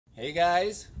Hey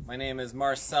guys, my name is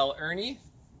Marcel Ernie,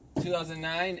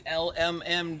 2009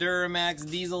 LMM Duramax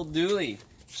diesel dually.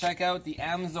 Check out the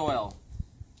Amsoil.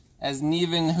 As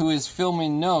Neven, who is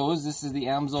filming, knows, this is the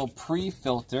Amsoil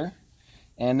pre-filter,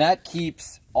 and that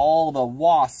keeps all the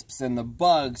wasps and the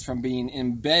bugs from being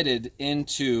embedded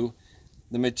into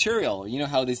the material. You know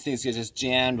how these things get just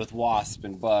jammed with wasps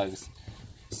and bugs.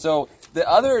 So the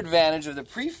other advantage of the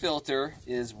pre-filter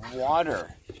is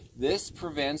water. This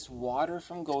prevents water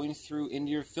from going through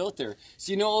into your filter.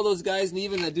 So you know all those guys,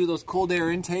 Neven, that do those cold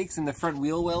air intakes in the front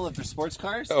wheel well of their sports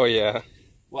cars? Oh yeah.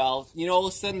 Well, you know, all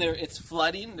of a sudden it's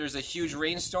flooding, there's a huge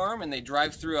rainstorm, and they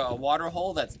drive through a water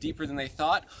hole that's deeper than they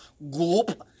thought.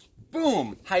 Gulp,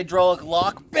 boom, hydraulic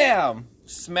lock, bam,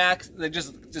 smacks, that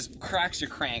just cracks your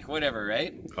crank, whatever,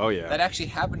 right? Oh yeah. That actually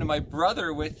happened to my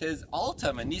brother with his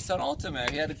Altima, Nissan Altima.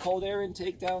 He had a cold air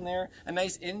intake down there, a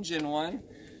nice engine one.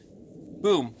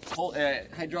 Boom,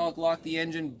 hydraulic lock the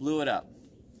engine, blew it up.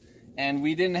 And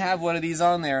we didn't have one of these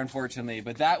on there, unfortunately,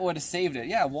 but that would have saved it.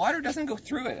 Yeah, water doesn't go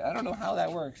through it. I don't know how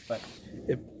that works, but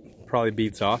it probably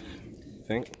beats off, I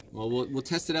think. Well, we'll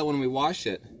test it out when we wash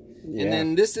it. Yeah. And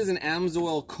then this is an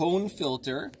Amsoil cone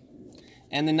filter.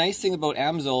 And the nice thing about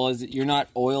Amsoil is that you're not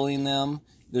oiling them.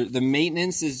 The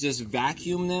maintenance is just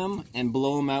vacuum them and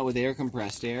blow them out with air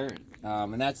compressed air.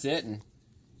 And that's it.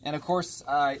 And of course,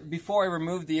 before I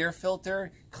remove the air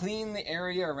filter, clean the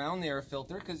area around the air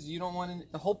filter, because you don't want to,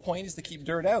 the whole point is to keep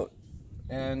dirt out.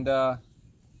 And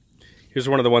here's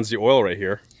one of the ones you oil right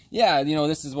here. Yeah, you know,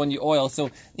 this is one you oil.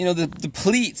 So, you know, the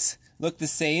pleats look the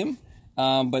same,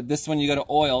 but this one you got to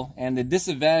oil. And the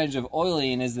disadvantage of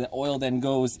oiling is the oil then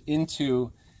goes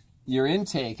into your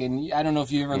intake. And I don't know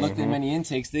if you ever looked at many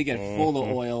intakes, they get full of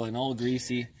oil and all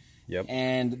greasy. Yep.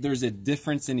 And there's a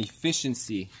difference in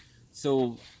efficiency.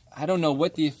 So I don't know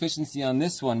what the efficiency on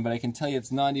this one, but I can tell you it's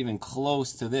not even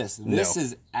close to this. This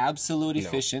is absolute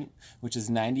efficient, which is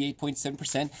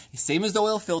 98.7%. Same as the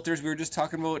oil filters we were just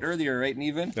talking about earlier, right,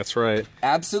 Neven? That's right.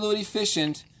 Absolute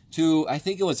efficient to, I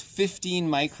think it was 15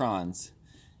 microns.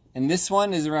 And this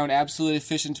one is around absolute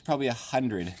efficient to probably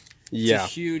 100. Yeah. It's a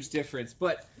huge difference.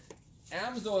 But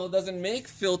Amsoil doesn't make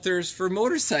filters for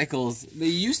motorcycles. They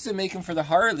used to make them for the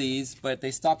Harleys, but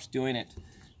they stopped doing it.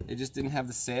 They just didn't have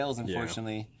the sales,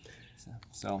 unfortunately. Yeah.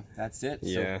 So that's it.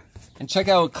 Yeah. So, and check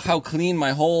out how clean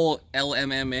my whole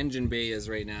LMM engine bay is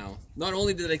right now. Not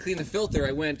only did I clean the filter,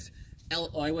 I went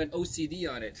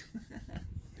OCD on it.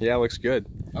 Yeah, it looks good.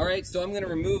 All right, so I'm going to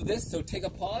remove this. So take a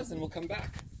pause, and we'll come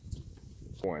back.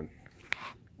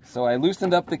 So I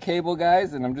loosened up the cable,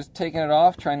 guys, and I'm just taking it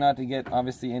off, trying not to get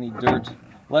obviously any dirt.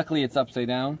 Luckily, it's upside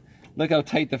down. Look how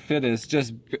tight the fit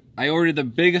is. I ordered the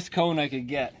biggest cone I could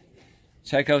get.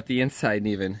 Check out the inside,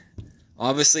 Neven.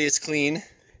 Obviously, it's clean.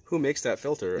 Who makes that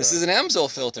filter? This is an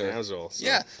Amsoil filter. Amsoil. So.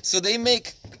 Yeah. So they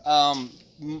make,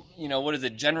 you know, what is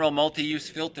it? General multi-use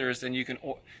filters, and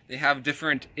they have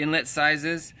different inlet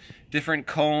sizes, different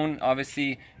cone,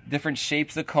 obviously different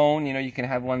shapes of cone. You know, you can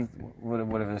have one,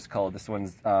 whatever it's called. This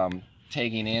one's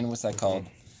tagging in. What's that called?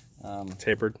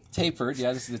 Tapered. Tapered.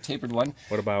 Yeah, this is the tapered one.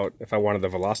 What about if I wanted the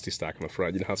velocity stack on the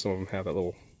front? You know how some of them have that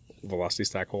little velocity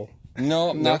stack hole? No,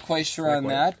 I'm not quite sure on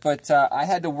that, but I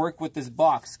had to work with this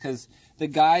box because the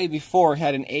guy before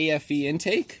had an AFE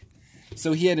intake.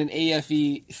 So he had an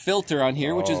AFE filter on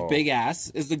here, which is big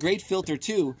ass. It's a great filter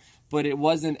too, but it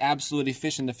wasn't absolutely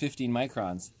efficient to 15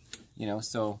 microns. You know,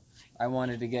 so I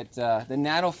wanted to get the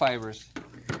nanofibers.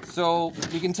 So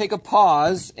we can take a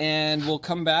pause and we'll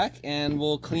come back and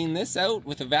we'll clean this out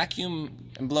with a vacuum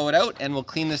and blow it out, and we'll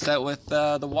clean this out with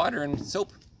the water and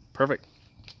soap. Perfect.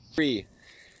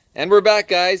 And we're back,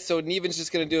 guys. So Neven's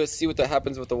just gonna do is see what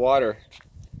happens with the water.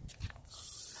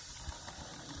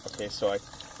 Okay, so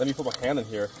let me put my hand in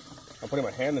here. I'm putting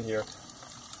my hand in here.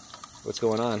 What's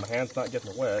going on? My hand's not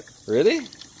getting wet. Really?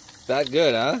 That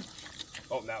good, huh?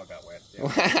 Oh, now it got wet.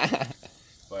 Yeah.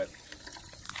 But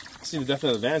I see the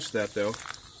definite advantage to that, though.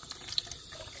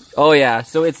 Oh yeah.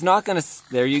 So it's not gonna.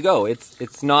 There you go.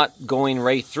 It's not going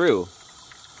right through.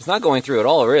 It's not going through at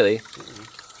all, really.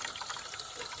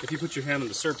 If you put your hand on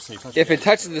the surface and you touch if it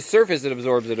touches the surface, it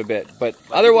absorbs it a bit. But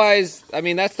otherwise, I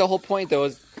mean, that's the whole point, though,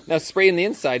 is now spraying the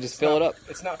inside, just fill it up.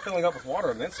 It's not filling up with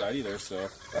water on the inside either, so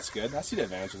that's good. I see the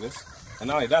advantage of this. And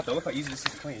not only that, though, look how easy this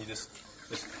is to clean. You just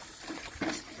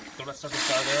throw that stuff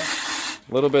inside there.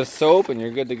 A little bit of soap, and you're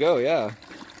good to go, yeah.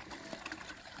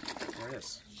 There it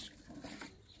is.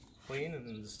 Clean, and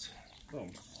then just,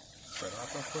 boom. Spread it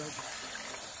off real quick.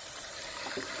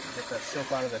 Get that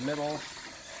soap out of the middle.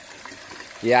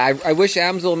 Yeah, I wish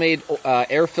Amsoil made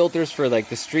air filters for like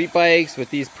the street bikes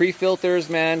with these pre-filters,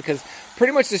 man, because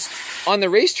pretty much just on the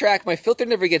racetrack, my filter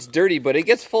never gets dirty, but it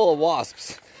gets full of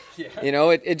wasps. Yeah. You know,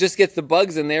 it just gets the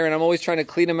bugs in there, and I'm always trying to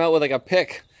clean them out with like a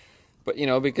pick. But you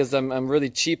know, because I'm really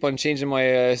cheap on changing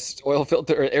my oil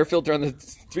filter or air filter on the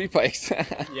 3-pikes.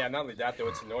 Yeah, not only that though,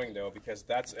 it's annoying though, because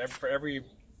that's for every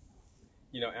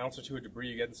ounce or two of debris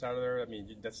you get inside of there. I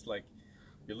mean, that's like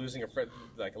you're losing a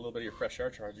little bit of your fresh air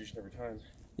charge each and every time.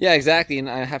 Yeah, exactly, and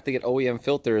I have to get OEM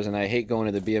filters, and I hate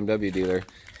going to the BMW dealer.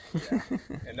 Yeah.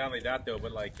 And not only that though,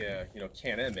 but like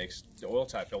Canada makes the oil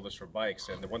type filters for bikes,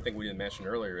 and the one thing we didn't mention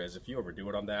earlier is if you overdo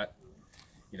it on that,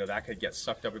 that could get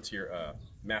sucked up into your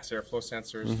mass airflow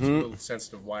sensors, little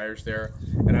sensitive wires there.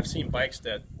 And I've seen bikes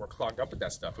that were clogged up with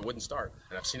that stuff. It wouldn't start,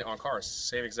 and I've seen it on cars.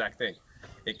 Same exact thing.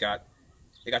 It got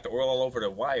the oil all over the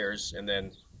wires, and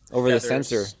then over feathers, the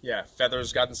sensor. Yeah,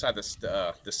 feathers got inside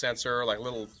the sensor, like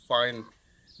little fine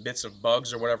bits of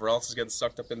bugs or whatever else is getting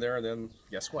sucked up in there, and then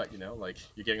guess what? Like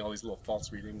you're getting all these little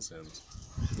false readings and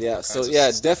yeah. So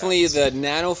yeah, definitely the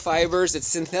nanofibers. It's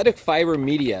synthetic fiber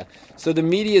media. So the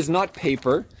media is not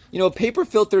paper. Paper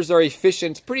filters are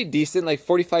efficient, pretty decent, like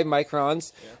 45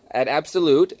 microns at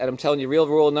absolute. And I'm telling you real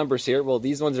world numbers here. Well,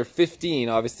 these ones are 15,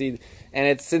 obviously, and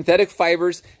it's synthetic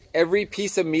fibers. Every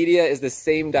piece of media is the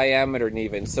same diameter,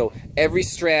 even. So every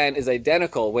strand is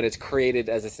identical when it's created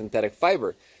as a synthetic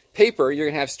fiber. Paper, you're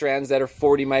going to have strands that are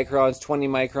 40 microns, 20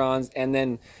 microns, and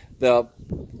then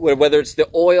whether it's the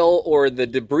oil or the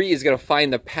debris is going to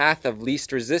find the path of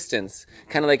least resistance,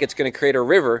 kind of like it's going to create a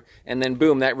river, and then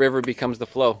boom, that river becomes the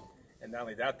flow. And not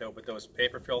only that though, but those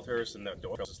paper filters and the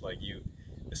oil filters, like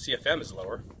the CFM is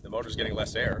lower, the motor's getting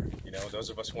less air. Those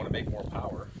of us who want to make more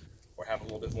power or have a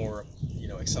little bit more,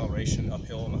 acceleration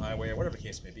uphill on the highway or whatever the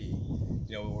case may be,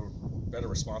 or better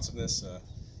responsiveness,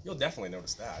 you'll definitely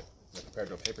notice that compared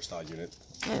to a paper style unit.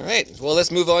 All right, well,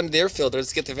 let's move on to the air filter.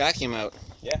 Let's get the vacuum out.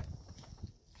 Yeah.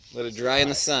 Let it dry in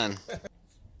the sun.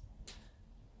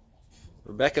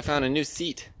 Rebecca found a new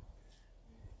seat.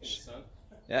 In the sun?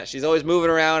 Yeah, she's always moving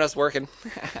around us working.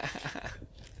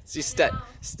 She's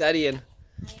studying.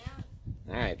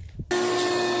 All right.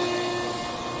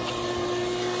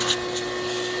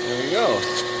 There we go.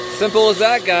 Simple as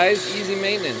that, guys. Easy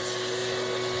maintenance.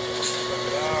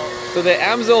 So the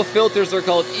Amsoil filters are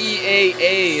called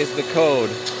EaA is the code.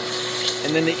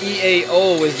 And then the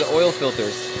EaO is the oil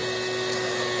filters.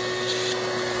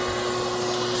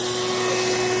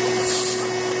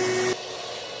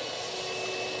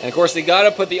 And of course, they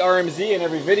gotta put the RMZ in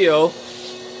every video.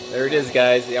 There it is,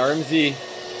 guys, the RMZ.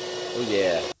 Oh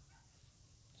yeah.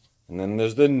 And then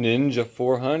there's the Ninja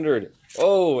 400.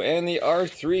 Oh, and the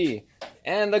R3.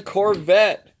 And the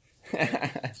Corvette.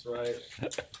 That's right.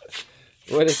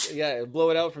 Blow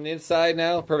it out from the inside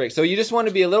now. Perfect. So you just want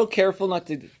to be a little careful not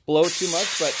to blow too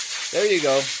much, but there you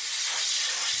go.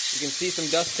 You can see some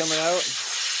dust coming out.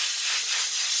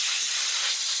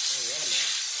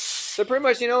 So pretty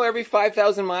much, every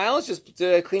 5,000 miles, just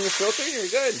clean your filter, you're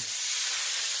good.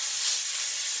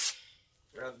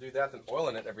 You'd rather do that than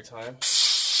oiling it every time.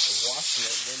 Or washing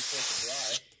it and then putting it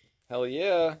dry. Hell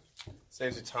yeah.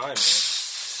 Saves you time, man.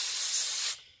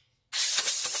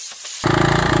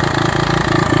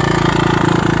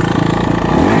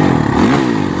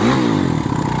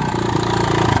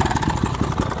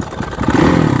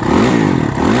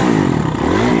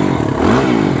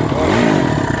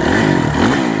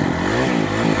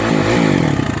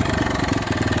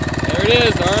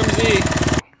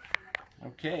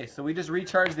 Okay, so we just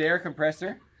recharged the air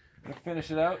compressor. Let's finish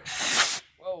it out.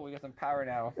 Whoa, we got some power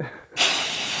now.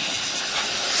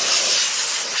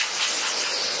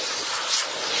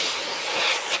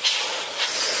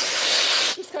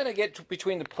 Just kind of get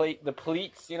between the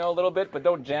pleats, a little bit, but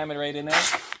don't jam it right in there.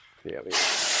 Yeah.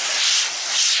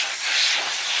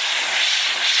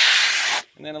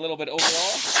 And then a little bit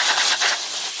overall.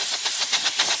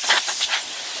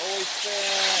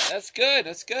 That's good.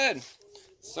 That's good.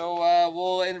 So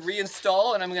we'll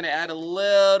reinstall, and I'm going to add a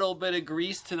little bit of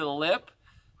grease to the lip.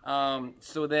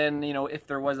 So then, if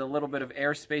there was a little bit of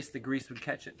airspace, the grease would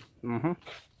catch it.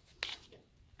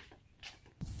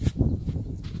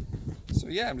 So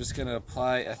yeah, I'm just going to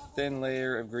apply a thin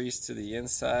layer of grease to the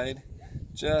inside.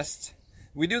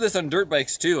 We do this on dirt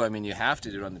bikes too. I mean, you have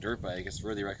to do it on the dirt bike. It's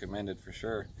really recommended for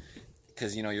sure.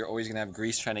 Because, you're always going to have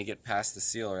grease trying to get past the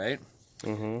seal, right?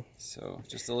 So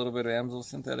just a little bit of Amsoil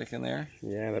synthetic in there.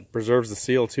 Yeah, that preserves the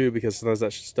seal too, because sometimes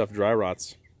that stuff dry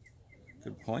rots.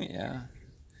 Good point. Yeah,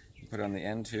 you put it on the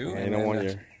end too. Yeah, and you don't want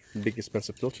your big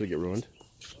expensive filter to get ruined.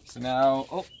 So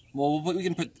now, we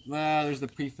can put. There's the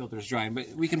pre-filters drying, but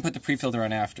we can put the pre-filter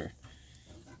on after.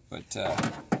 But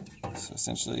so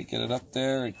essentially, get it up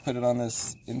there. Put it on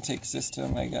this intake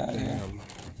system I got here.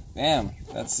 Bam.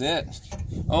 That's it.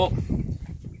 Oh,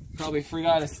 probably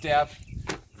forgot a step.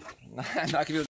 I'm not gonna be able to